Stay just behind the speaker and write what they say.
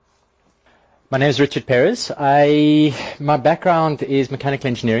My name is Richard Perez. My background is mechanical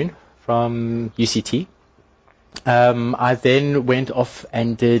engineering from UCT. I then went off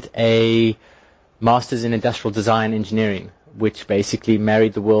and did a master's in industrial design engineering, which basically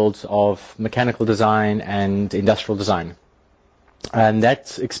married the worlds of mechanical design and industrial design. And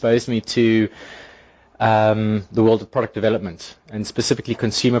that exposed me to the world of product development, and specifically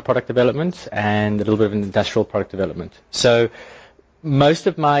consumer product development and a little bit of industrial product development. So most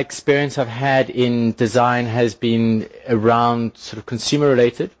of my experience I've had in design has been around sort of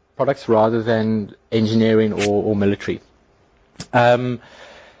consumer-related products rather than engineering or military.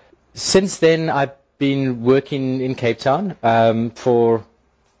 Since then, I've been working in Cape Town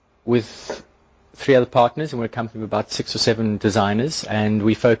with 3 other partners, and we're a company of about 6 or 7 designers, and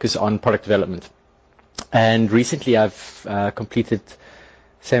we focus on product development. And recently I've completed,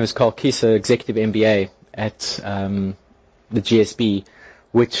 same as Carl Kieser, Executive MBA at the GSB,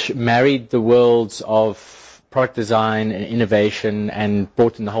 which married the worlds of product design and innovation and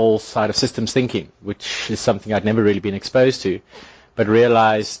brought in the whole side of systems thinking, which is something I'd never really been exposed to, but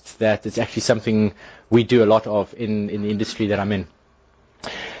realized that it's actually something we do a lot of in the industry that I'm in.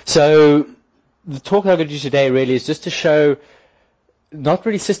 So the talk I'm going to do today really is just to show not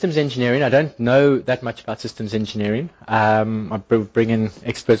really systems engineering. I don't know that much about systems engineering. I bring in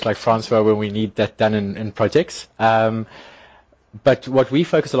experts like Francois when we need that done in projects. But what we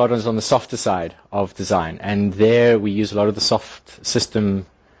focus a lot on is on the softer side of design, and there we use a lot of the soft system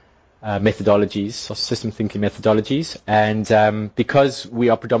methodologies, soft system thinking methodologies, and because we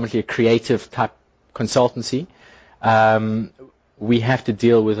are predominantly a creative type consultancy, we have to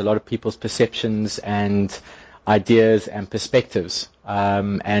deal with a lot of people's perceptions and ideas and perspectives,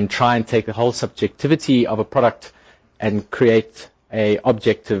 and try and take the whole subjectivity of a product and create a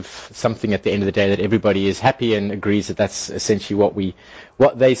objective something at the end of the day that everybody is happy and agrees that that's essentially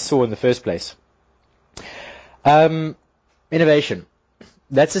what they saw in the first place. Innovation.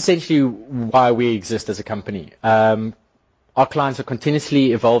 That's essentially why we exist as a company. Our clients are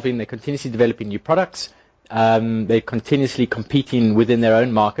continuously evolving, they're continuously developing new products, they're continuously competing within their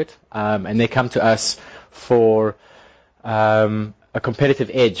own market, and they come to us for a competitive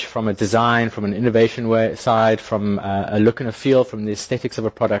edge from a design, from an innovation side, from a look and a feel, from the aesthetics of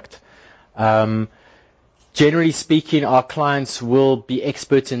a product. Generally speaking, our clients will be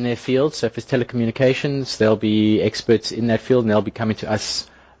experts in their field. So if it's telecommunications, they'll be experts in that field, and they'll be coming to us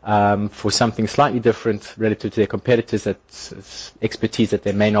for something slightly different relative to their competitors, that's expertise that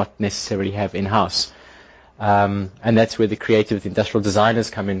they may not necessarily have in-house. And that's where the creative industrial designers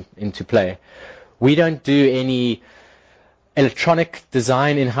come into play. We don't do any electronic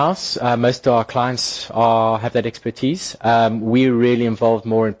design in-house. Most of our clients have that expertise. We're really involved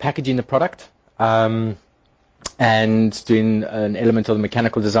more in packaging the product and doing an element of the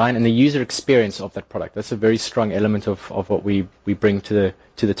mechanical design and the user experience of that product. That's a very strong element of what we bring to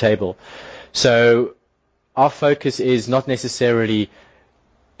the table. So our focus is not necessarily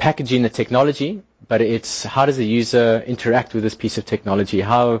packaging the technology, but it's how does the user interact with this piece of technology?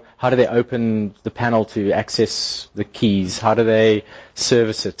 How do they open the panel to access the keys? How do they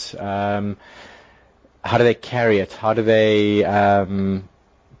service it? How do they carry it? How do they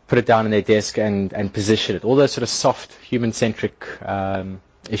put it down on their desk and position it? All those sort of soft, human-centric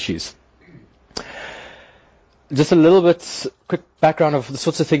issues. Just a little bit quick background of the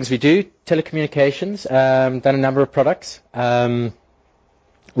sorts of things we do. Telecommunications, done a number of products.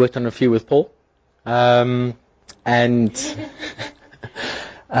 Worked on a few with Paul. And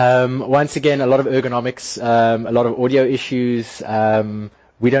once again, a lot of ergonomics, a lot of audio issues.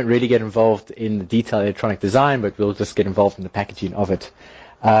 We don't really get involved in the detailed electronic design, but we'll just get involved in the packaging of it.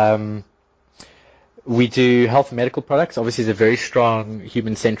 We do health and medical products. Obviously, there's a very strong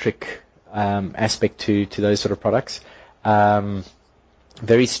human-centric aspect to those sort of products.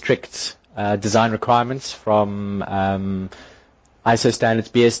 Very strict design requirements from ISO standards,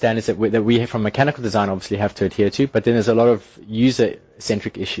 BS standards that we from mechanical design obviously have to adhere to, but then there's a lot of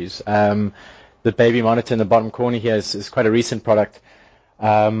user-centric issues. The baby monitor in the bottom corner here is quite a recent product,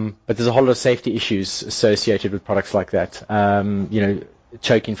 but there's a whole lot of safety issues associated with products like that.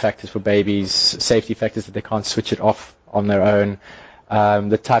 Choking factors for babies, safety factors that they can't switch it off on their own,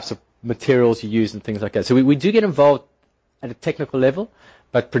 the types of materials you use and things like that. So we do get involved at a technical level,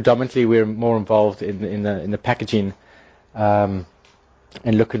 but predominantly we're more involved in the packaging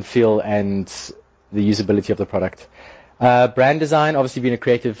and look and feel and the usability of the product. Brand design, obviously being a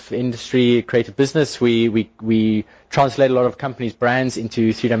creative industry, creative business, we translate a lot of companies' brands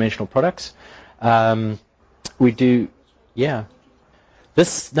into three-dimensional products. We do, yeah.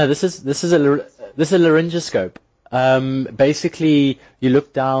 This is a laryngoscope. Basically, you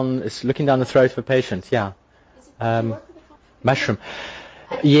look down, it's looking down the throat of a patient. Yeah. Mushroom.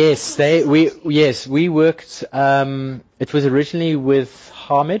 Yes, we worked. It was originally with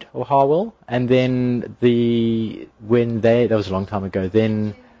Hamid or Harwell, and then that was a long time ago.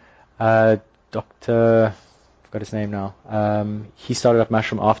 Then Dr. Forgot his name now. He started up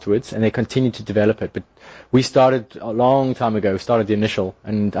Mushroom afterwards, and they continued to develop it. But we started a long time ago. We started the initial,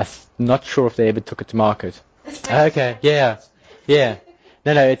 and I'm not sure if they ever took it to market. Okay, yeah.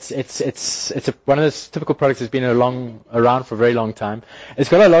 No, it's one of those typical products that's been around for a very long time. It's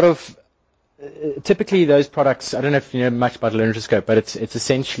got a lot of, typically those products, I don't know if you know much about laryngoscope, but it's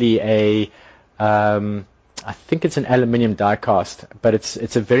essentially I think it's an aluminium die cast, but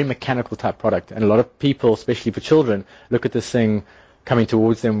it's a very mechanical type product, and a lot of people, especially for children, look at this thing coming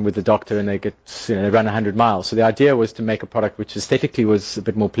towards them with the doctor, and they run 100 miles. So the idea was to make a product which aesthetically was a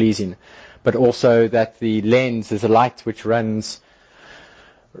bit more pleasing, but also that the lens is a light which runs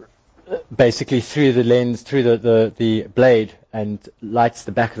basically through the lens, through the blade, and lights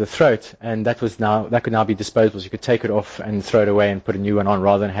the back of the throat, and that could now be disposable. So you could take it off and throw it away and put a new one on,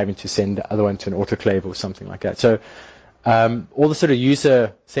 rather than having to send the other one to an autoclave or something like that. So all the sort of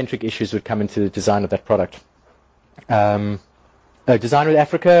user-centric issues would come into the design of that product. Design with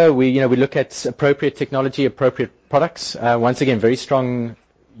Africa, we look at appropriate technology, appropriate products. Once again, very strong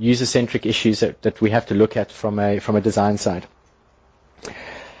user-centric issues that we have to look at from a design side.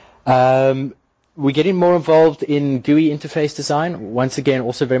 We're getting more involved in GUI interface design. Once again,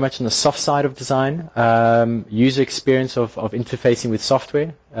 also very much on the soft side of design, user experience of interfacing with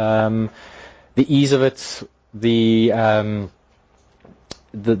software, the ease of it, the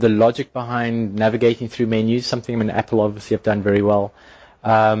logic behind navigating through menus, something Apple obviously have done very well.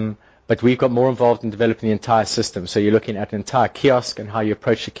 But we've got more involved in developing the entire system. So you're looking at an entire kiosk and how you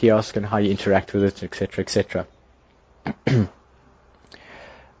approach the kiosk and how you interact with it, etc., etc.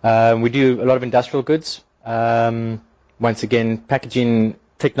 We do a lot of industrial goods. Once again, packaging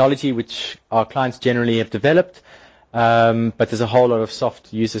technology, which our clients generally have developed, but there's a whole lot of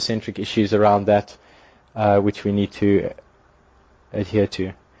soft user-centric issues around that, which we need to adhere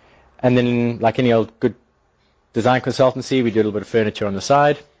to. And then, like any old good design consultancy, we do a little bit of furniture on the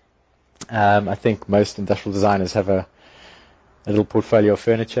side. I think most industrial designers have a little portfolio of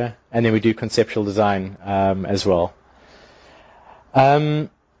furniture. And then we do conceptual design as well.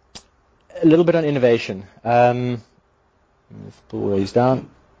 A little bit on innovation. Let's pull these down.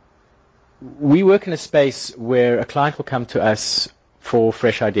 We work in a space where a client will come to us for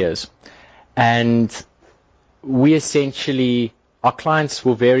fresh ideas. And we essentially, our clients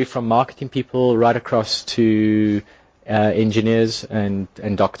will vary from marketing people right across to engineers and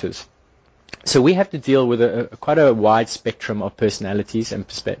doctors. So we have to deal with quite a wide spectrum of personalities and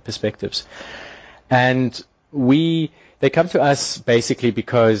perspectives. And they come to us basically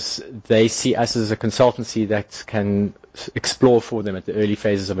because they see us as a consultancy that can explore for them at the early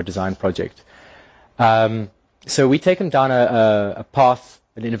phases of a design project. So we take them down a path,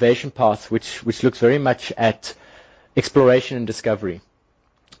 an innovation path, which looks very much at exploration and discovery.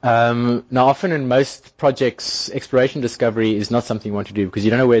 Now, often in most projects, exploration and discovery is not something you want to do because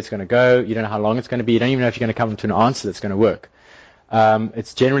you don't know where it's going to go, you don't know how long it's going to be, you don't even know if you're going to come to an answer that's going to work.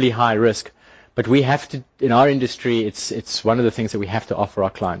 It's generally high risk. But we have to, in our industry, it's one of the things that we have to offer our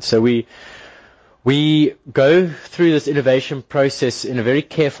clients. So we go through this innovation process in a very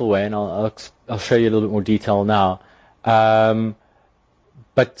careful way, and I'll show you a little bit more detail now. But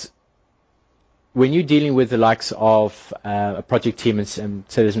when you're dealing with the likes of a project team, and so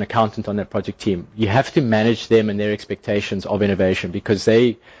there's an accountant on that project team, you have to manage them and their expectations of innovation because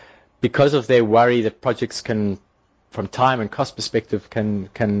of their worry that projects can, from time and cost perspective, can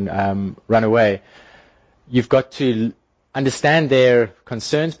run away. You've got to understand their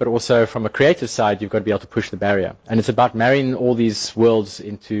concerns, but also from a creative side, you've got to be able to push the barrier. And it's about marrying all these worlds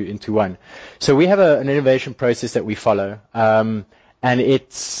into one. So we have an innovation process that we follow, and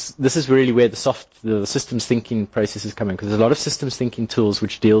this is really where the systems thinking processes come in, because there's a lot of systems thinking tools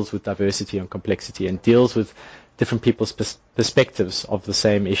which deals with diversity and complexity and deals with different people's perspectives of the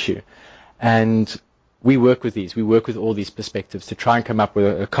same issue. And we work with these. We work with all these perspectives to try and come up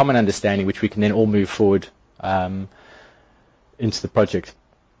with a common understanding which we can then all move forward into the project.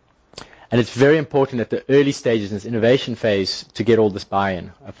 And it's very important at the early stages in this innovation phase to get all this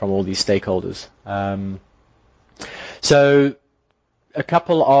buy-in from all these stakeholders. So a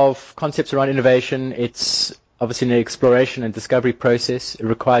couple of concepts around innovation. It's obviously an exploration and discovery process. It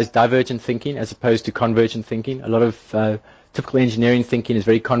requires divergent thinking as opposed to convergent thinking. A lot of typical engineering thinking is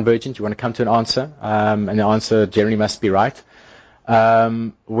very convergent. You want to come to an answer, and the answer generally must be right.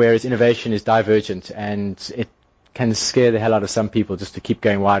 Whereas innovation is divergent, and it can scare the hell out of some people just to keep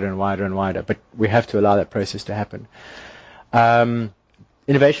going wider and wider and wider. But we have to allow that process to happen.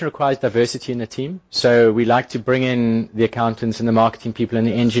 Innovation requires diversity in the team, so we like to bring in the accountants and the marketing people and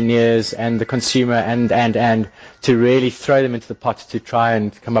the engineers and the consumer and to really throw them into the pot to try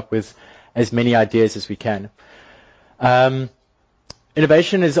and come up with as many ideas as we can.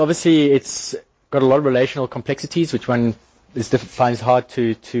 Innovation is obviously, it's got a lot of relational complexities, which one finds hard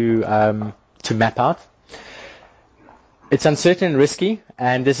to map out. It's uncertain and risky,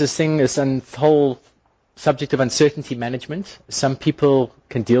 and there's this whole subject of uncertainty management. Some people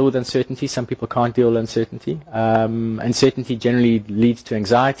can deal with uncertainty, some people can't deal with uncertainty. Uncertainty generally leads to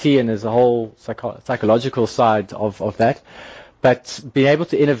anxiety, and there's a whole psychological side of that. But being able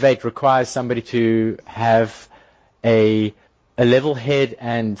to innovate requires somebody to have a level head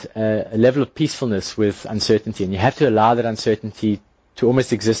and a level of peacefulness with uncertainty, and you have to allow that uncertainty to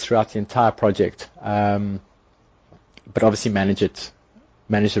almost exist throughout the entire project, but obviously manage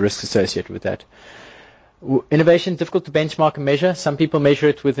the risks associated with that. Innovation, difficult to benchmark and measure. Some people measure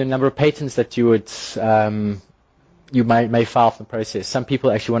it with the number of patents that you may file from the process. Some people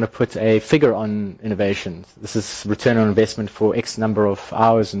actually want to put a figure on innovation. This is return on investment for X number of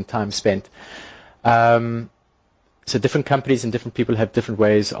hours and time spent. So different companies and different people have different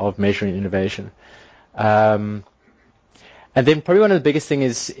ways of measuring innovation. And then probably one of the biggest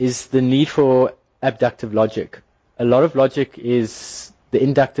things is the need for abductive logic. A lot of logic is the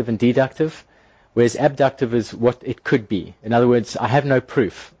inductive and deductive, whereas abductive is what it could be. In other words, I have no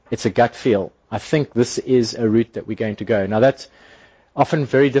proof. It's a gut feel. I think this is a route that we're going to go. Now, that's often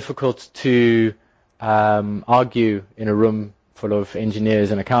very difficult to argue in a room full of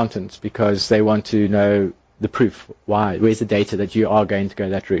engineers and accountants, because they want to know the proof. Why? Where's the data that you are going to go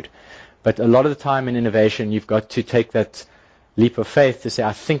that route? But a lot of the time in innovation, you've got to take that leap of faith to say,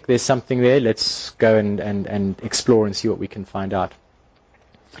 I think there's something there. Let's go and explore and see what we can find out.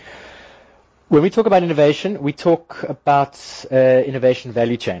 When we talk about innovation, we talk about innovation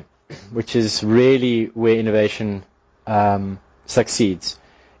value chain, which is really where innovation succeeds.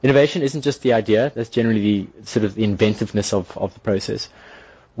 Innovation isn't just the idea. That's generally the sort of the inventiveness of the process.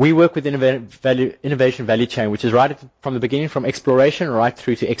 We work with innovation value chain, which is right from the beginning, from exploration right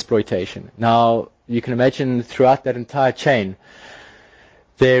through to exploitation. Now, you can imagine throughout that entire chain,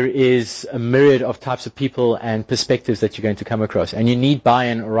 there is a myriad of types of people and perspectives that you're going to come across, and you need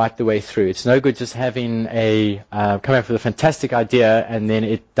buy-in right the way through. It's no good just having coming up with a fantastic idea and then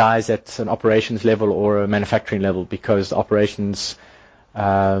it dies at an operations level or a manufacturing level, because the operations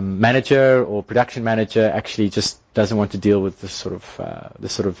manager or production manager actually just doesn't want to deal with this sort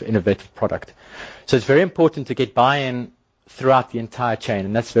of innovative product. So it's very important to get buy-in throughout the entire chain,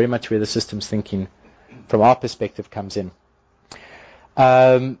 and that's very much where the systems thinking from our perspective comes in.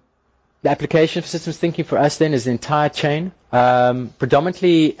 The application for systems thinking for us then is the entire chain,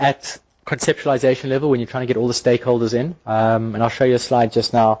 predominantly at conceptualization level when you're trying to get all the stakeholders in, and I'll show you a slide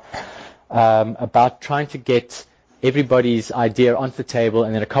just now about trying to get everybody's idea onto the table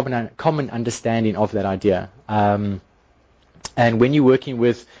and then a common understanding of that idea. And when you're working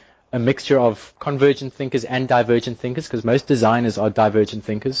with a mixture of convergent thinkers and divergent thinkers, because most designers are divergent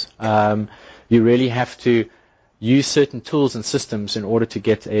thinkers, you really have to use certain tools and systems in order to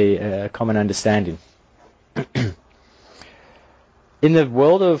get a common understanding. In the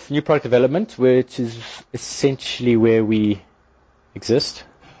world of new product development, which is essentially where we exist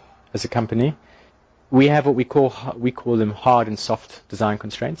as a company, we have what we call them hard and soft design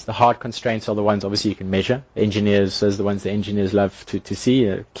constraints. The hard constraints are the ones obviously you can measure. Those are the ones the engineers love to see.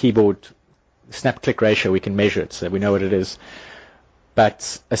 A keyboard snap click ratio, we can measure it so we know what it is.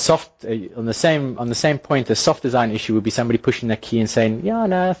 But on the same point, a soft design issue would be somebody pushing that key and saying, yeah,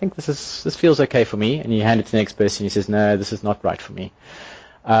 no, I think this feels okay for me, and you hand it to the next person and he says, no, this is not right for me.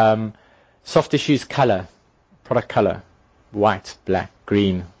 Soft issues, color, product color, white, black,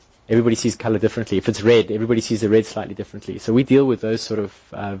 green. Everybody sees color differently. If it's red, everybody sees the red slightly differently. So we deal with those sort of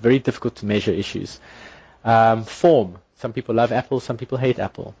very difficult to measure issues. Form. Some people love Apple, some people hate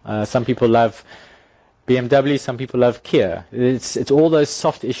Apple. Some people love BMW, some people love Kia. It's all those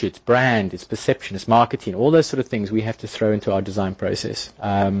soft issues. It's brand, it's perception, it's marketing, all those sort of things we have to throw into our design process.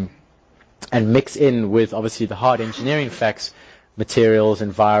 And mix in with obviously the hard engineering facts, materials,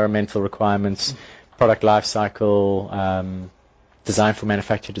 environmental requirements, product life cycle, design for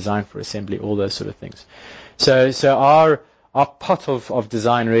manufacture, design for assembly, all those sort of things. So our pot of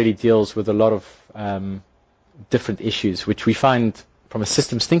design really deals with a lot of different issues, which we find from a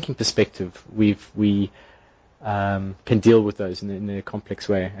systems thinking perspective, we can deal with those in a complex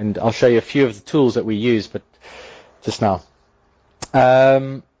way. And I'll show you a few of the tools that we use, but just now.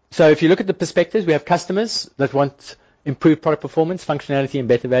 So if you look at the perspectives, we have customers that want improved product performance, functionality, and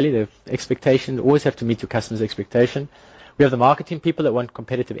better value. They have expectations. Always have to meet your customer's expectation. We have the marketing people that want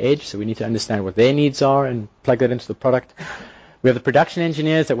competitive edge, so we need to understand what their needs are and plug that into the product. We have the production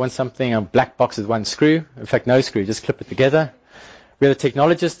engineers that want something, a black box with one screw. In fact, no screw, just clip it together. We have the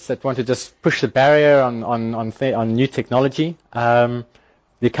technologists that want to just push the barrier on new technology. The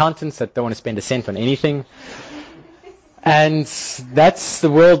accountants that don't want to spend a cent on anything. And that's the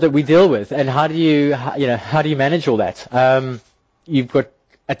world that we deal with. And how do you manage all that? You've got,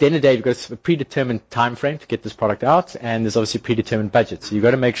 at the end of the day, you've got a predetermined time frame to get this product out, and there's obviously a predetermined budget. So you've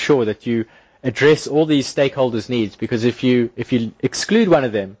got to make sure that you address all these stakeholders' needs, because if you exclude one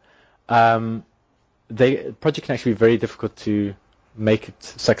of them, the project can actually be very difficult to make it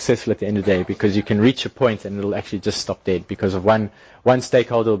successful at the end of the day, because you can reach a point and it'll actually just stop dead because of one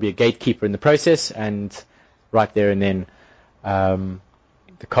stakeholder will be a gatekeeper in the process, and right there and then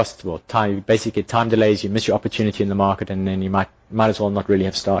the cost, well, time, you basically get time delays, you miss your opportunity in the market, and then you might as well not really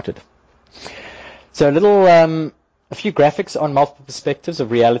have started. So a few graphics on multiple perspectives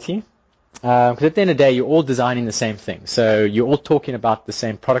of reality. Because at the end of the day, you're all designing the same thing. So you're all talking about the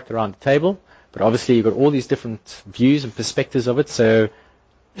same product around the table, but obviously you've got all these different views and perspectives of it. So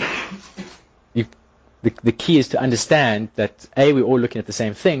the key is to understand that A, we're all looking at the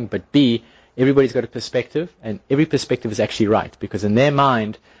same thing, but B, everybody's got a perspective, and every perspective is actually right, because in their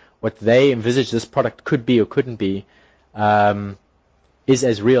mind, what they envisage this product could be or couldn't be is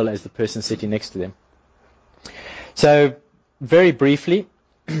as real as the person sitting next to them. So very briefly,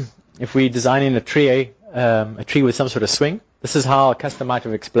 if we're designing a tree with some sort of swing, this is how a customer might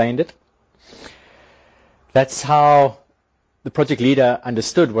have explained it. That's how the project leader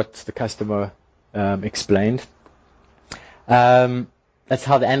understood what the customer explained. That's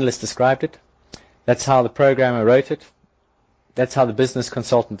how the analyst described it. That's how the programmer wrote it. That's how the business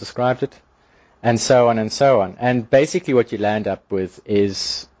consultant described it, and so on and so on. And basically what you land up with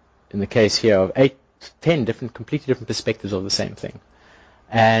is, in the case here, of 8 to 10 completely different perspectives of the same thing.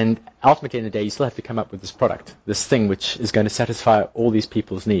 And ultimately, in the day, you still have to come up with this product, this thing which is going to satisfy all these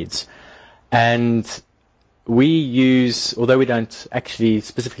people's needs. And we use, although we don't actually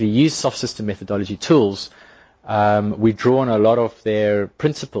specifically use soft system methodology tools, we draw on a lot of their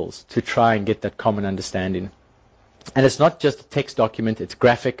principles to try and get that common understanding. And it's not just a text document, it's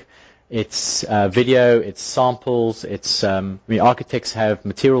graphic, it's video, it's samples, it's, architects have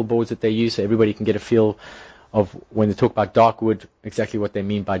material boards that they use so everybody can get a feel of, when they talk about dark wood, exactly what they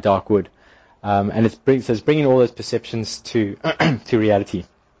mean by dark wood. And it's bringing all those perceptions to reality.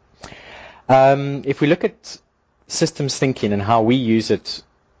 If we look at systems thinking and how we use it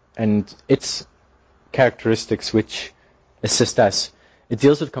and its characteristics which assist us, it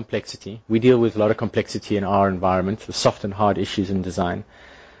deals with complexity. We deal with a lot of complexity in our environment, the soft and hard issues in design.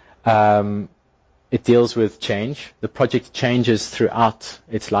 It deals with change. The project changes throughout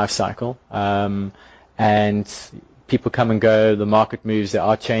its life cycle. And people come and go, the market moves, there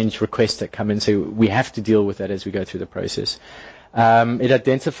are change requests that come in, so we have to deal with that as we go through the process. It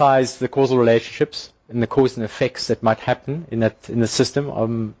identifies the causal relationships and the cause and effects that might happen in the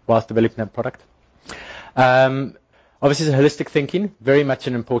system whilst developing that product. Obviously, it's holistic thinking, very much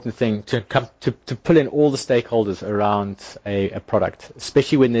an important thing to pull in all the stakeholders around a product,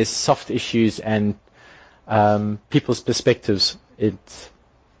 especially when there's soft issues and people's perspectives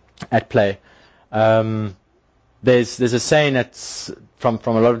at play. There's a saying that's from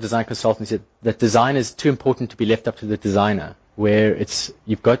a lot of design consultants that design is too important to be left up to the designer, where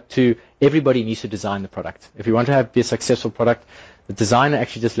everybody needs to design the product. If you want to be a successful product, the designer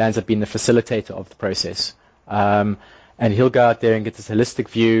actually just lands up being the facilitator of the process. And he'll go out there and get this holistic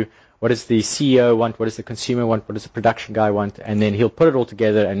view. What does the CEO want? What does the consumer want? What does the production guy want? And then he'll put it all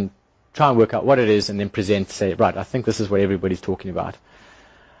together and try and work out what it is and then say, right, I think this is what everybody's talking about.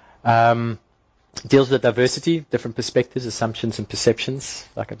 Deals with diversity, different perspectives, assumptions, and perceptions,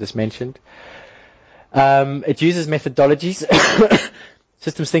 like I just mentioned. It uses methodologies.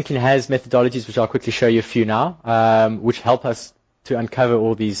 Systems thinking has methodologies, which I'll quickly show you a few now, which help us to uncover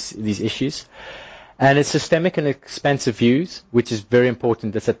all these issues. And it's systemic and expansive views, which is very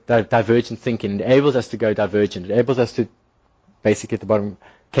important. It's a divergent thinking. It enables us to go divergent. It enables us to, basically at the bottom,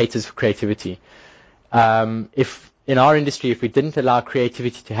 caters for creativity. If in our industry, if we didn't allow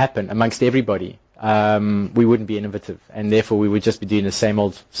creativity to happen amongst everybody, we wouldn't be innovative, and therefore we would just be doing the same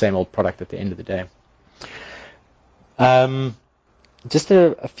old product at the end of the day. Just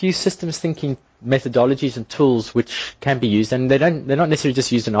a few systems thinking methodologies and tools which can be used, and they're not necessarily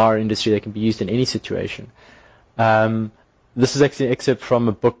just used in our industry. They can be used in any situation. This is actually an excerpt from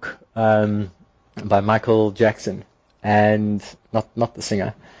a book by Michael Jackson, and not the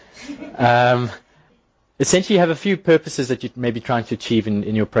singer. Essentially, you have a few purposes that you may be trying to achieve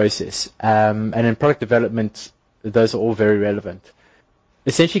in your process. And in product development, those are all very relevant.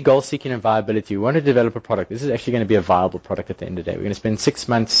 Essentially, goal seeking and viability. We want to develop a product. This is actually going to be a viable product at the end of the day. We're going to spend 6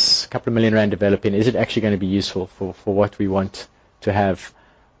 months, a couple of million rand developing. Is it actually going to be useful for what we want to have?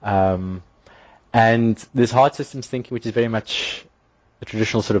 And there's hard systems thinking, which is very much the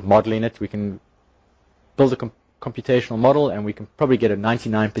traditional sort of model in it. We can build a computational model, and we can probably get a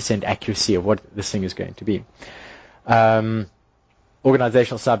 99% accuracy of what this thing is going to be.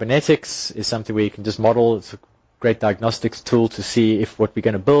 Organizational cybernetics is something where you can just model. It's a great diagnostics tool to see if what we're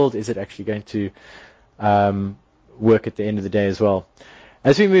going to build, is it actually going to work at the end of the day as well.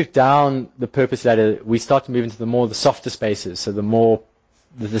 As we move down the purpose ladder, we start to move into the softer spaces, so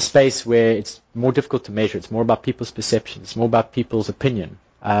the space where it's more difficult to measure. It's more about people's perceptions. It's more about people's opinion,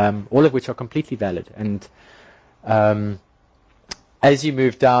 all of which are completely valid. And as you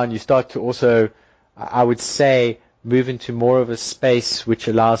move down, you start to also, I would say, move into more of a space which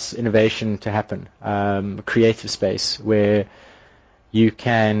allows innovation to happen, a creative space where you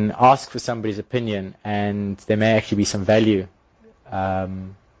can ask for somebody's opinion and there may actually be some value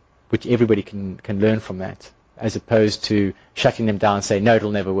which everybody can learn from that, as opposed to shutting them down and saying, no, it'll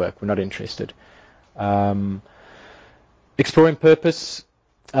never work, we're not interested. Exploring purpose.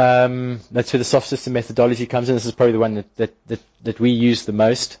 That's where the soft system methodology comes in. This is probably the one that we use the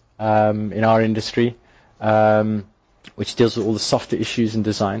most in our industry, which deals with all the softer issues in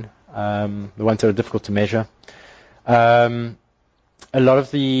design, the ones that are difficult to measure. A lot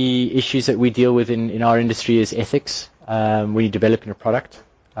of the issues that we deal with in our industry is ethics when you're developing a product.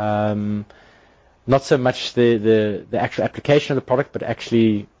 Not so much the actual application of the product, but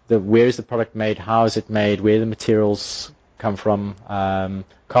actually where is the product made, how is it made, where the materials come from,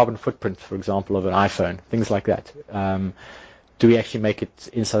 carbon footprint, for example, of an iPhone, things like that. Do we actually make it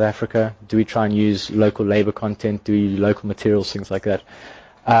in South Africa? Do we try and use local labor content? Do we use local materials, things like that?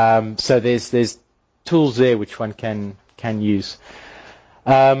 So there's tools there which one can use.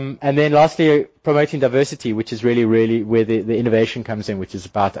 And then lastly, promoting diversity, which is really where the innovation comes in, which is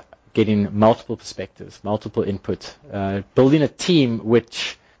about getting multiple perspectives, multiple input, building a team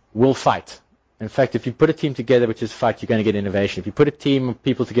which will fight. In fact, if you put a team together which is fight, you're going to get innovation. If you put a team of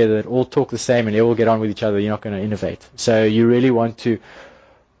people together that all talk the same and they all get on with each other, you're not going to innovate. So you really want to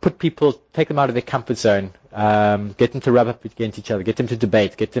put people, take them out of their comfort zone, get them to rub up against each other, get them to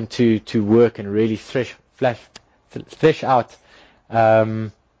debate, get them to work and really thresh out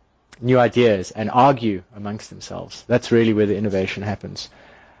new ideas and argue amongst themselves. That's really where the innovation happens.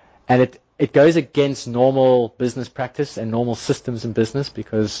 And it goes against normal business practice and normal systems in business,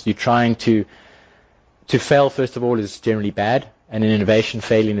 because you're trying to fail, first of all, is generally bad, and in innovation,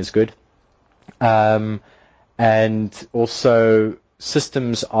 failing is good. And also,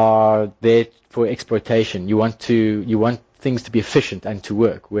 systems are there for exploitation. You want things to be efficient and to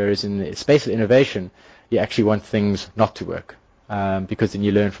work, whereas in the space of innovation, you actually want things not to work, because then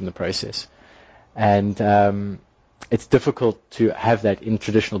you learn from the process. And it's difficult to have that in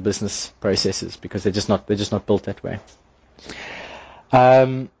traditional business processes because they're just not built that way.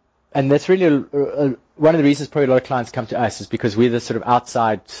 And that's really one of the reasons probably a lot of clients come to us, is because we're the sort of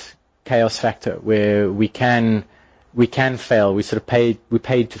outside chaos factor where we can fail. We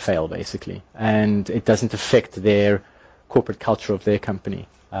paid to fail, basically, and it doesn't affect their corporate culture of their company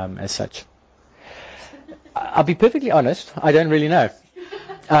as such. I'll be perfectly honest, I don't really know.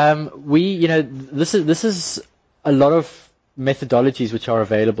 This is a lot of methodologies which are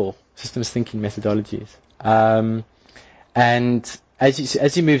available, systems thinking methodologies, and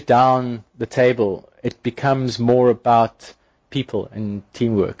as you move down the table, it becomes more about people and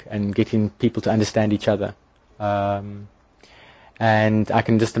teamwork and getting people to understand each other. And I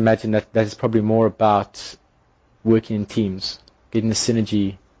can just imagine that is probably more about working in teams, getting the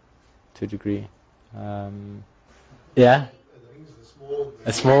synergy to a degree. Yeah?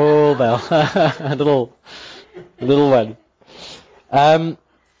 A small bell. a little one.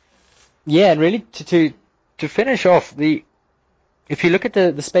 Yeah, and really to finish off, if you look at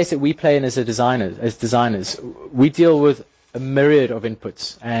the space that we play in as designers, we deal with a myriad of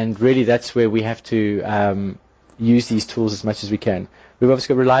inputs, and really that's where we have to use these tools as much as we can. We've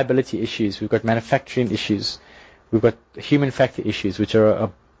obviously got reliability issues, we've got manufacturing issues, we've got human factor issues, which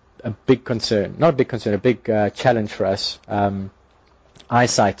are a big concern. Not a big concern, a big challenge for us.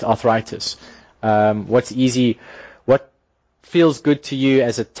 Eyesight, arthritis. What's easy, what feels good to you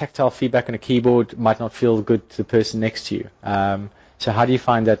as a tactile feedback on a keyboard might not feel good to the person next to you. So how do you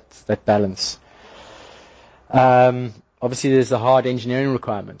find that balance? Obviously, there's the hard engineering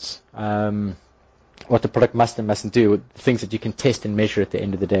requirements. what the product must and mustn't do, things that you can test and measure at the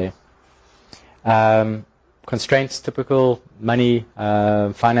end of the day. Constraints, typical, money,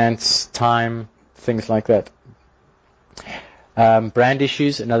 finance, time, things like that. Brand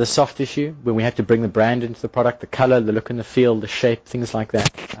issues, another soft issue, when we have to bring the brand into the product, the color, the look and the feel, the shape, things like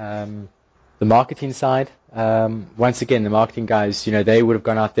that. The marketing side, once again, the marketing guys, they would have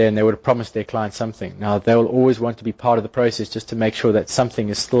gone out there and they would have promised their clients something. Now, they will always want to be part of the process just to make sure that something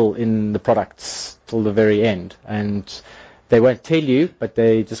is still in the products till the very end. And they won't tell you, but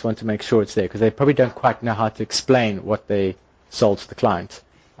they just want to make sure it's there because they probably don't quite know how to explain what they sold to the client.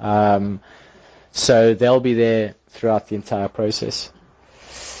 So they'll be there throughout the entire process.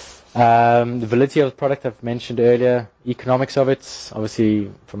 The validity of the product I've mentioned earlier, economics of it,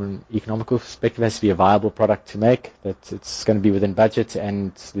 obviously from an economical perspective, it has to be a viable product to make, that it's going to be within budget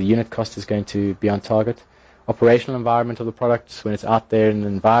and the unit cost is going to be on target. Operational environment of the product, when it's out there in the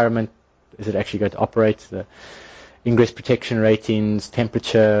environment, is it actually going to operate? The ingress protection ratings,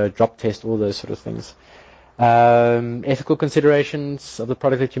 temperature, drop test, all those sort of things. Ethical considerations of the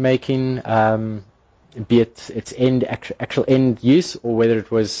product that you're making, be it its actual end use or whether it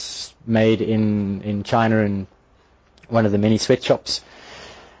was made in China in one of the many sweatshops.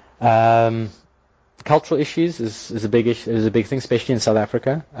 Cultural issues is a big issue, is a big thing, especially in South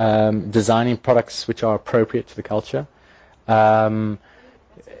Africa. Designing products which are appropriate to the culture.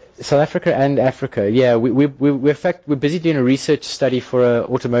 South Africa and Africa, yeah. We're in fact we're busy doing a research study for an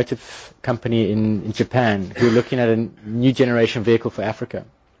automotive company in Japan who are looking at a new generation vehicle for Africa,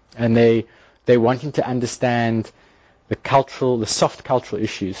 and they're wanting to understand the soft cultural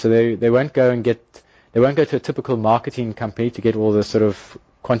issues. So they won't go to a typical marketing company to get all the sort of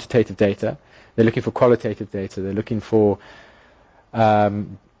quantitative data. They're looking for qualitative data. They're looking for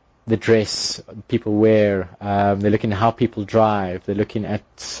the dress people wear. They're looking at how people drive. They're looking at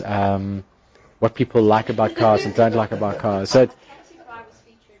what people like about cars and don't like about cars. So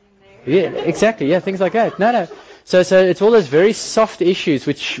yeah, exactly. Yeah, things like that. No. So it's all those very soft issues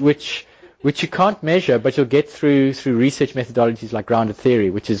which you can't measure, but you'll get through research methodologies like grounded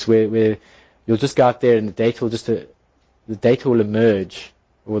theory, which is where you'll just go out there and the data will emerge,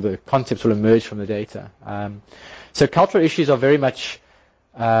 or the concepts will emerge from the data. So cultural issues are very much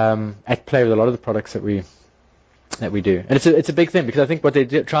at play with a lot of the products that we do, and it's a big thing because I think what they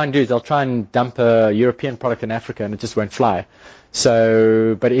try and do is they'll try and dump a European product in Africa and it just won't fly.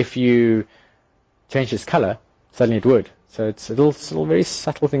 So, but if you change its color, suddenly it would. So it's little very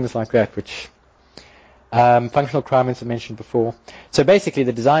subtle things like that, which functional requirements I mentioned before. So basically,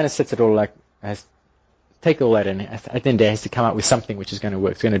 the designer sits it all take all that in. At the end of the day, has to come up with something which is going to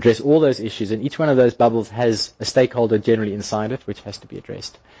work. It's going to address all those issues, and each one of those bubbles has a stakeholder generally inside it, which has to be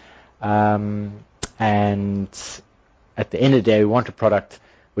addressed. And at the end of the day, we want a product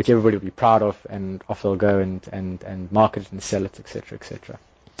which everybody will be proud of, and off they'll go and market it and sell it, etc., etc.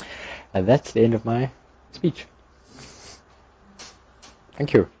 And that's the end of my speech.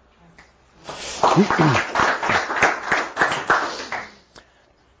 Thank you.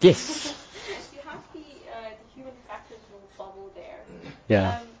 Yes. You have the human factors little bubble there.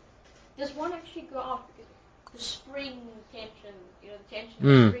 Yeah. Does one actually go off because the spring tension, the tension of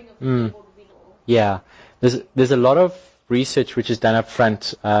the spring of the keyboard wheel? Yeah. There's a lot of research which is done up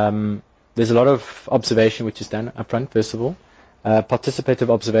front. There's a lot of observation which is done up front, first of all. Participative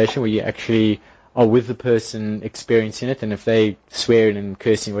observation where you actually are with the person experiencing it, and if they swearing and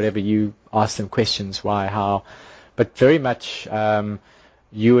cursing, whatever, you ask them questions, why, how. But very much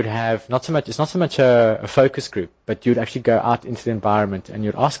you would have it's not so much a focus group, but you'd actually go out into the environment and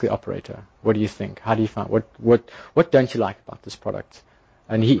you'd ask the operator, what do you think? How do you find, what don't you like about this product?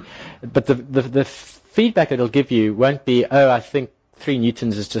 And but the feedback that he'll give you won't be, I think 3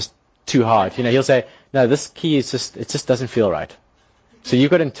 newtons is just too hard. He'll say, no, this key it just doesn't feel right. So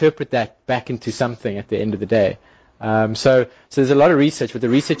you've got to interpret that back into something at the end of the day. So there's a lot of research, but the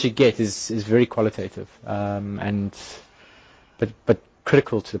research you get is very qualitative, but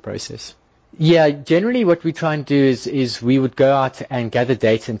critical to the process. Yeah, generally what we try and do is we would go out and gather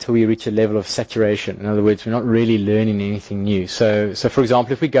data until we reach a level of saturation. In other words, we're not really learning anything new. So for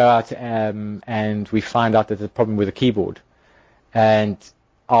example, if we go out and we find out that there's a problem with a keyboard, and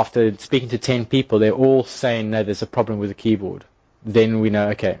after speaking to 10 people, they're all saying, no, there's a problem with the keyboard, then we know,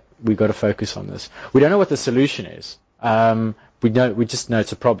 okay, we've got to focus on this. We don't know what the solution is. We just know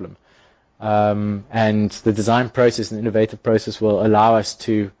it's a problem. And the design process and innovative process will allow us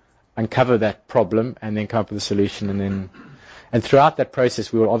to uncover that problem and then come up with a solution. And throughout that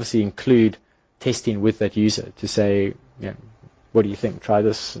process, we will obviously include testing with that user to say, what do you think? Try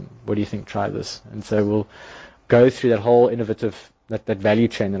this. And what do you think? Try this. And so we'll go through that whole innovative that value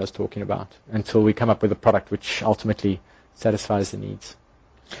chain that I was talking about, until we come up with a product which ultimately satisfies the needs.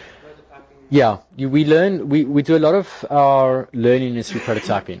 Yeah, we learn. We do a lot of our learning is through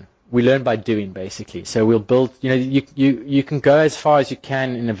prototyping. We learn by doing, basically. So we'll build. You can go as far as you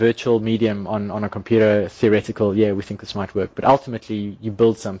can in a virtual medium on a computer, theoretical. Yeah, we think this might work, but ultimately you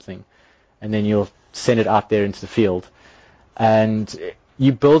build something, and then you'll send it out there into the field, and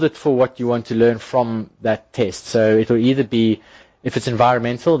you build it for what you want to learn from that test. So it'll either be, if it's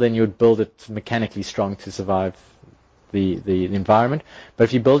environmental, then you would build it mechanically strong to survive the environment. But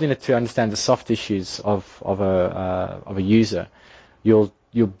if you're building it to understand the soft issues of a user, you'll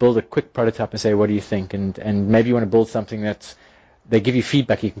build a quick prototype and say, what do you think? And maybe you want to build something that they give you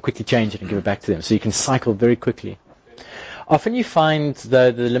feedback, you can quickly change it and give it back to them. So you can cycle very quickly. Often you find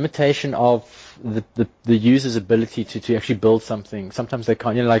the limitation of the user's ability to actually build something. Sometimes they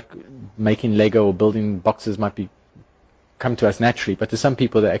can't, like making Lego or building boxes might come to us naturally, but to some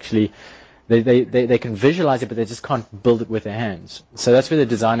people they actually they can visualize it, but they just can't build it with their hands. So that's where the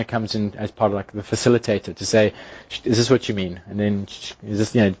designer comes in as part of like the facilitator to say, is this what you mean? And then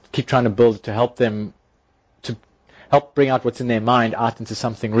is this, keep trying to build it to help them, to help bring out what's in their mind out into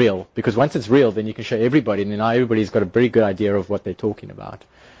something real. Because once it's real, then you can show everybody, and then everybody's got a very good idea of what they're talking about.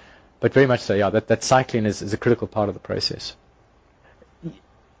 But very much so, yeah, that cycling is a critical part of the process.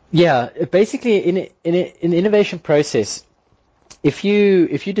 Yeah, basically in the innovation process, if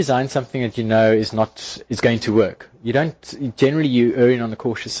you design something that you know is going to work, you erring on the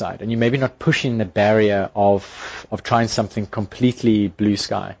cautious side, and you're maybe not pushing the barrier of trying something completely blue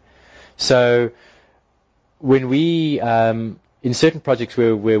sky. So when we in certain projects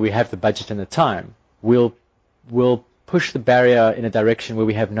where we have the budget and the time, we'll push the barrier in a direction where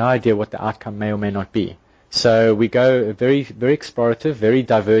we have no idea what the outcome may or may not be. So we go very, very explorative, very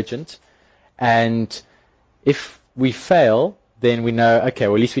divergent, and if we fail, then we know, okay,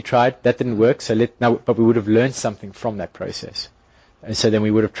 well, at least we tried. That didn't work, but we would have learned something from that process. And so then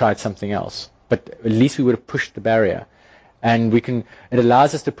we would have tried something else. But at least we would have pushed the barrier. And it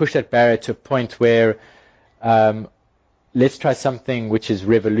allows us to push that barrier to a point where let's try something which is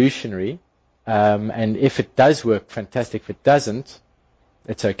revolutionary. And if it does work, fantastic. If it doesn't,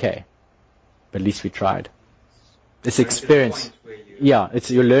 it's okay. But at least we tried. It's experience. Yeah,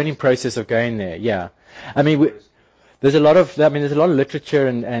 it's your learning process of going there. Yeah. I mean, there's a lot of literature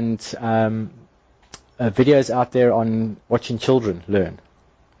and videos out there on watching children learn,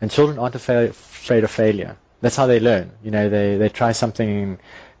 and children aren't afraid of failure. That's how they learn. They try something, and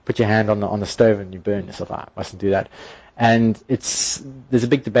put your hand on the stove and you burn yourself. I mustn't do that. And there's a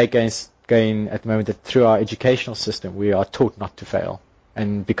big debate going at the moment that through our educational system we are taught not to fail,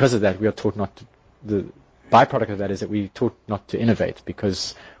 and because of that we are taught not to. The byproduct of that is that we're taught not to innovate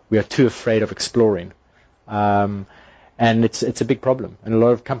because we are too afraid of exploring. And it's a big problem, and a lot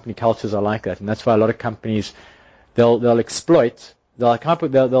of company cultures are like that, and that's why a lot of companies they'll exploit.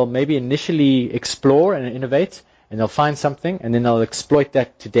 They'll maybe initially explore and innovate, and they'll find something, and then they'll exploit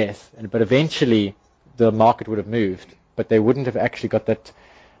that to death. But eventually, the market would have moved, but they wouldn't have actually got that.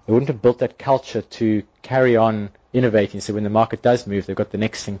 They wouldn't have built that culture to carry on innovating. So when the market does move, they've got the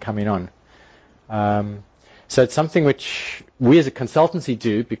next thing coming on. So it's something which we as a consultancy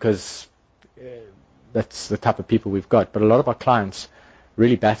do because that's the type of people we've got. But a lot of our clients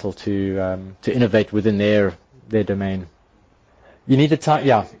really battle to innovate within their domain. You need the time.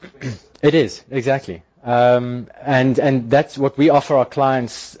 Yeah, it is exactly. And that's what we offer our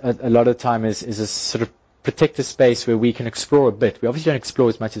clients a lot of the time is a sort of protected space where we can explore a bit. We obviously don't explore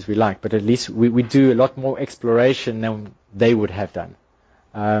as much as we like, but at least we do a lot more exploration than they would have done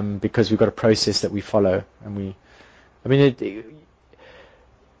because we've got a process that we follow. And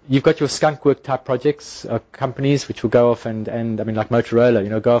you've got your skunk work type projects, companies which will go off and I mean like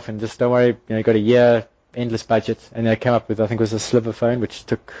Motorola, go off and just don't worry, got a year, endless budget, and they came up with I think it was a sliver phone which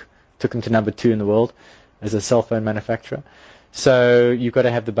took them to number 2 in the world as a cell phone manufacturer. So you've got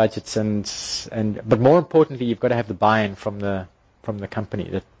to have the budgets but more importantly you've got to have the buy-in from the company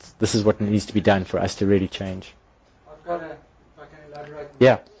that this is what needs to be done for us to really change. If I can elaborate.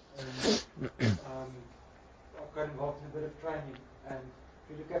 Yeah. I've got involved in a bit of training, and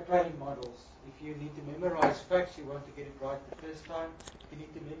if you look at training models, if you need to memorize facts, you want to get it right the first time. If you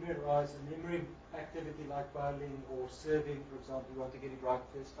need to memorize a memory activity like bowling or serving, for example, you want to get it right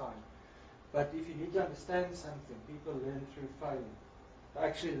the first time. But if you need to understand something, people learn through failing. They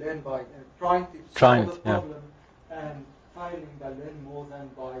actually learn by trying to solve the problem, and failing, they learn more than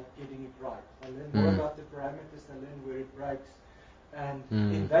by getting it right. They learn more about the parameters, they learn where it breaks. And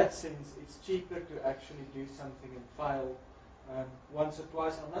in that sense, it's cheaper to actually do something and fail once or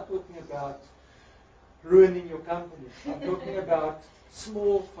twice. I'm not talking about ruining your company. I'm talking about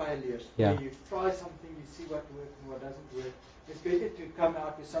small failures Yeah. where you try something, you see what works and what doesn't work. It's better to come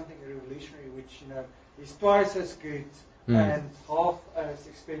out with something revolutionary, which is twice as good and half as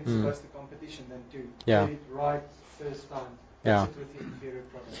expensive as the competition, than to get it right first time. Yeah. That's it with the inferior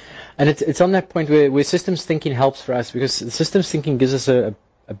product. And it's on that point where systems thinking helps for us, because systems thinking gives us a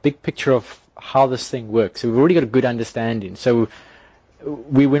big picture of how this thing works. So we've already got a good understanding. So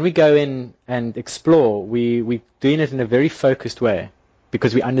when we go in and explore, we're doing it in a very focused way,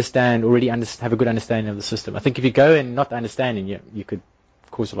 because we have a good understanding of the system. I think if you go in not understanding, you could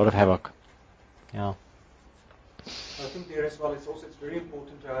cause a lot of havoc. Yeah. I think there as well, it's very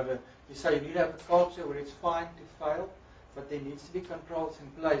important to have you need to have a culture where it's fine to fail, but there needs to be controls in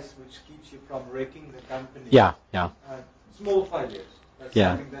place which keeps you from wrecking the company. Yeah. Small failures. That's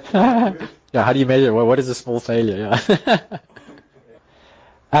Yeah. something that you Yeah. How do you measure? Well, what is a small failure?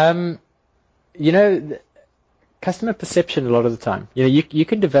 Yeah. Customer perception a lot of the time. You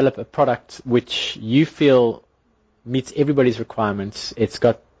can develop a product which you feel meets everybody's requirements. It's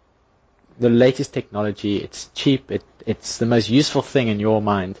got the latest technology. It's cheap. It's the most useful thing in your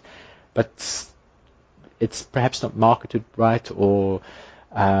mind, but it's perhaps not marketed right, or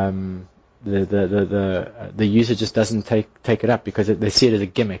the user just doesn't take it up because they see it as a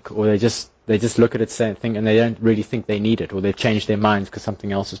gimmick, or they just look at it same thing and they don't really think they need it, or they've changed their minds because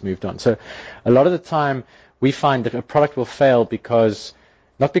something else has moved on. So a lot of the time we find that a product will fail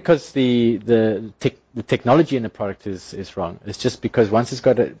not because the technology in the product is wrong. It's just because once it's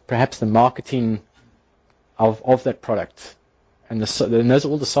got perhaps the marketing of that product and those are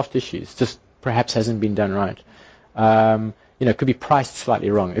all the soft issues, just perhaps hasn't been done right. It could be priced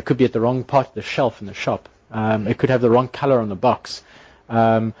slightly wrong. It could be at the wrong part of the shelf in the shop. It could have the wrong color on the box.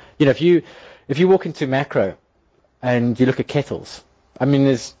 If you walk into Macro and you look at kettles,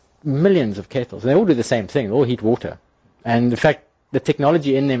 there's millions of kettles. They all do the same thing. They all heat water. And in fact, the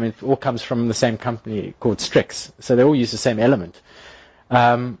technology in them, it all comes from the same company called Strix. So they all use the same element.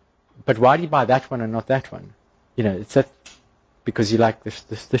 But why do you buy that one and not that one? It's that because you like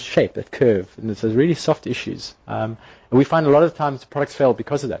the shape, that curve, and there's really soft issues. And we find a lot of times the products fail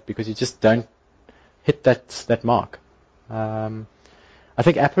because of that, because you just don't hit that mark. I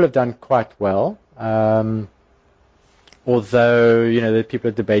think Apple have done quite well, although the people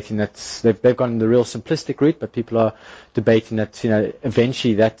are debating that they've gone the real simplistic route, but people are debating that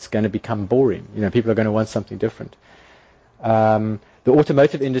eventually that's going to become boring. People are going to want something different. The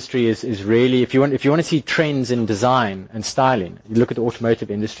automotive industry is really, if you want to see trends in design and styling, you look at the automotive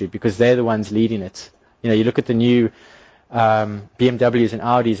industry, because they're the ones leading it. You look at the new BMWs and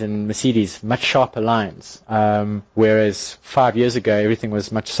Audis and Mercedes, much sharper lines, whereas 5 years ago everything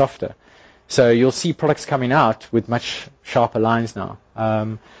was much softer. So you'll see products coming out with much sharper lines now.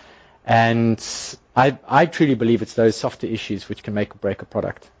 And I truly believe it's those softer issues which can make or break a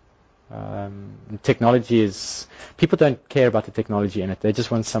product. Technology people don't care about the technology in it. They just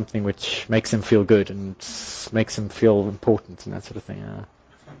want something which makes them feel good and makes them feel important and that sort of thing.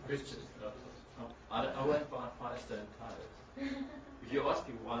 Question. I went by Firestone tires. If you ask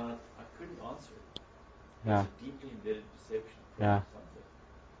me why not, I couldn't answer it. Yeah. It's a deeply embedded perception from Yeah. something.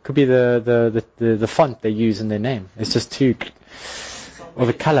 Could be the font they use in their name. It's just too, or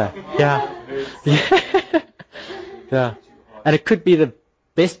the color. Yeah. Yeah. And it could be the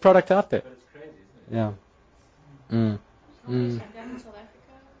best product out there. But it's crazy, isn't it? Yeah. Have you done in South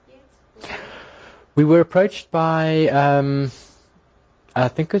Africa yet? We were approached by, I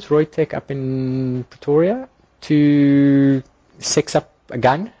think it's Roytech up in Pretoria, to sex up a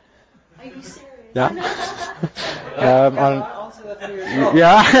gun. Are you serious? Yeah. Can I answer that for yourself?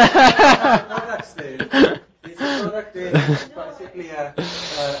 Yeah. Products there. It's a product there. It's basically a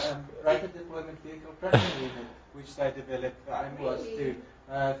rapid deployment vehicle tracking unit, which they developed. The aim was to,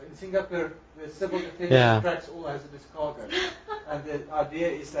 in Singapore, the civil defense tracks all hazardous cargo. And the idea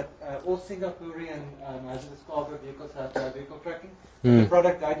is that all Singaporean hazardous cargo vehicles have vehicle tracking. The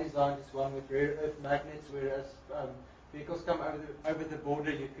product I designed is one with rare earth magnets, whereas vehicles come over the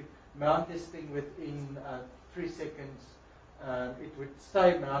border, you could mount this thing within 3 seconds. It would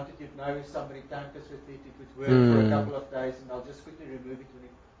stay mounted. You'd know if somebody tankers with it. It would work for a couple of days, and I'll just quickly remove it when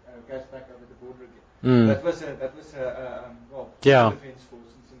it goes back over the border again. That was a defense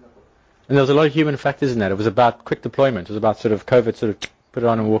force in Singapore. And there was a lot of human factors in that. It was about quick deployment. It was about sort of COVID, sort of put it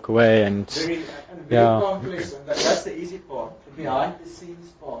on and walk away, and very complex. And that's the easy part. The behind the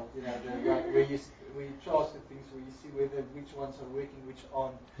scenes part, where you charge the things, where you see which ones are working, which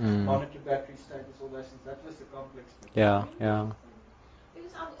aren't, monitor battery status, all those things. That was the complex part. Yeah.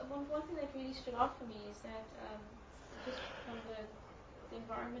 Because one thing that really stood out for me is that just from the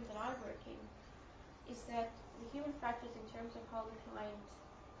environment that I work in, is that the human factors in terms of how the client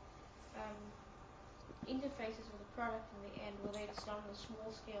interfaces with the product in the end, whether it's done on a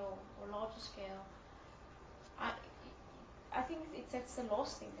small scale or larger scale, I think that's the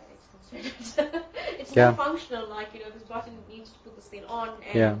last thing that it's considered. It's more functional, like, this button needs to put this thing on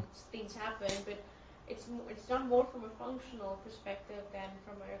and things happen, but it's done more from a functional perspective than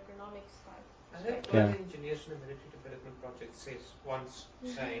from an ergonomics type I think perspective. one of the engineers in the military development project says once,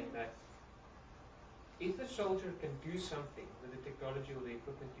 saying that if a soldier can do something with the technology or the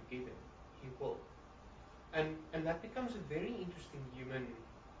equipment you give him, he will. And that becomes a very interesting human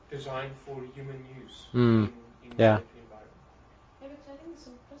design for human use in the military environment. Yeah, because I think the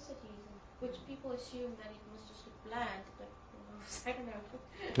simplicity, which people assume that it must just look bland, but I don't know.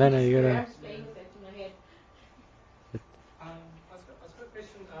 No, you gotta. I'm just playing with it in my head. I've got a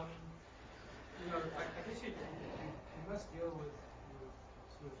question. I guess you must deal with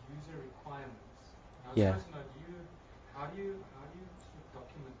sort of user requirements. And I was supposed to know, how do you sort of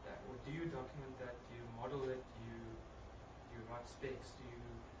document that, or do you document that? Do you model it? Do you write specs?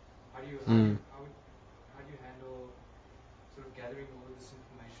 How do you handle sort of gathering all of this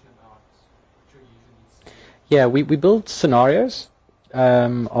information about what your user needs to do? Yeah, we build scenarios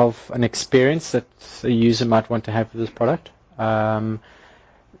of an experience that a user might want to have with this product.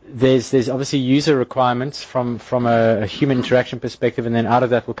 There's obviously user requirements from a human interaction perspective, and then out of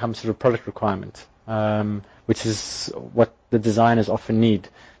that will come sort of product requirement, which is what the designers often need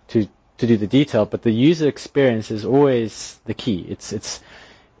to do the detail. But the user experience is always the key.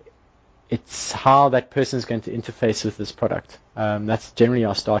 It's how that person is going to interface with this product. That's generally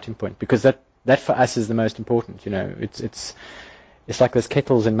our starting point, because that for us is the most important. It's like those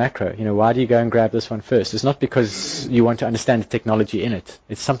kettles in macro. Why do you go and grab this one first? It's not because you want to understand the technology in it.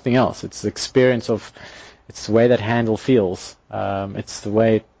 It's something else. It's the experience it's the way that handle feels. It's the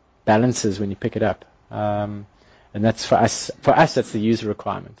way it balances when you pick it up. And that's for us. For us, that's the user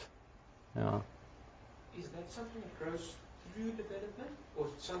requirement. Yeah. Is that something that grows through development, or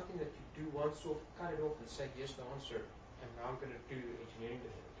is it something that you do once off, cut it off, and say, here's the answer, and now I'm going to do engineering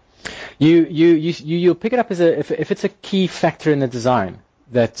development? You'll pick it up if it's a key factor in the design.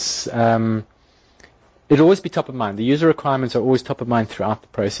 That's it'll always be top of mind. The user requirements are always top of mind throughout the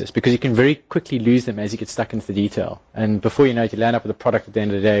process, because you can very quickly lose them as you get stuck into the detail. And before you know it, you land up with a product at the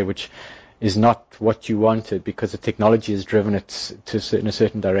end of the day which is not what you wanted, because the technology has driven it in a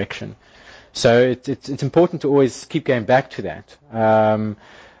certain direction. So it's important to always keep going back to that.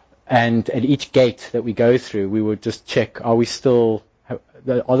 And at each gate that we go through, we would just check: are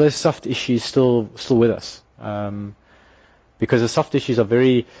those soft issues still with us? Because the soft issues are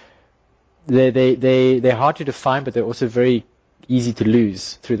they're hard to define, but they're also very easy to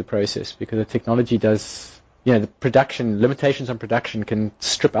lose through the process, because the technology does, the production limitations on production can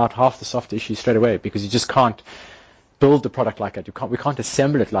strip out half the soft issues straight away, because you just can't build the product like that. We can't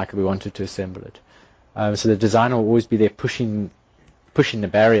assemble it like we wanted to assemble it. So the designer will always be there pushing the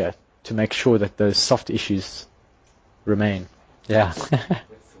barrier to make sure that those soft issues remain. Yeah.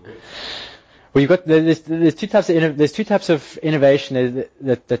 Well, there's two types of innovation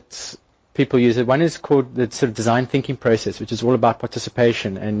that people use. One is called the sort of design thinking process, which is all about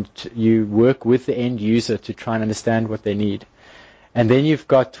participation, and you work with the end user to try and understand what they need. And then you've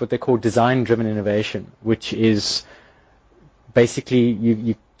got what they call design-driven innovation, which is basically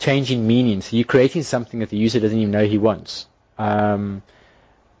you changing meaning. So you're creating something that the user doesn't even know he wants.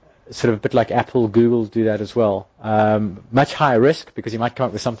 Sort of a bit like Apple, Google do that as well. Much higher risk, because you might come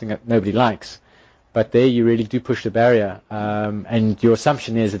up with something that nobody likes. But there you really do push the barrier. And your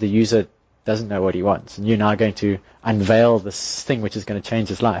assumption is that the user doesn't know what he wants, and you're now going to unveil this thing which is going to change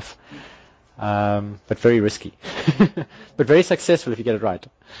his life. But very risky. But very successful if you get it right.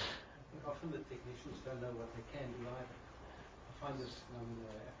 Often the technicians don't know what they can do either. I find this on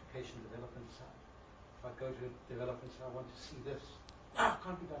the application development side. If I go to development side, I want to see this.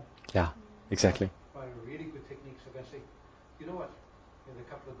 Can't be done. Yeah, exactly. By really good techniques, I'm going to say, you know what? There's a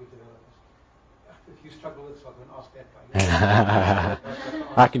couple of good developers. If you struggle with this, I'm going to ask that guy.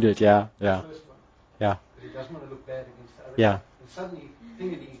 I can do it. Yeah. The first one. Yeah. But he doesn't want to look bad against the other. Yeah. And suddenly,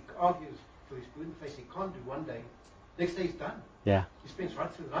 he argues to his good face. He can't do one day. Next day he's done. Yeah. He spends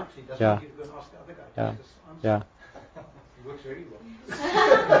right through the night. He doesn't want you to go and ask the other guy. Yeah. He works very well. I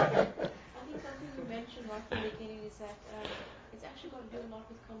think something you mentioned right from the beginning is that it's actually got to do a lot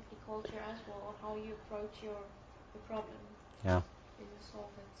with company culture as well, or how you approach the problem. Yeah. You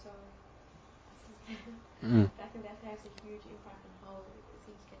solve it. So I think that has a huge impact on how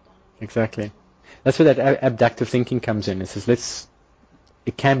things get done. Exactly. That's where that abductive thinking comes in. It says,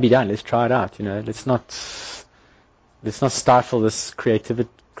 it can be done. Let's try it out. Let's not stifle this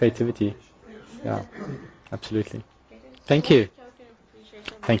creativity. Yeah, absolutely. Okay, Thank you. token of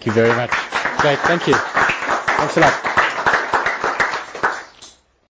appreciation. Thank you very much. Great, thank you. Thanks a lot.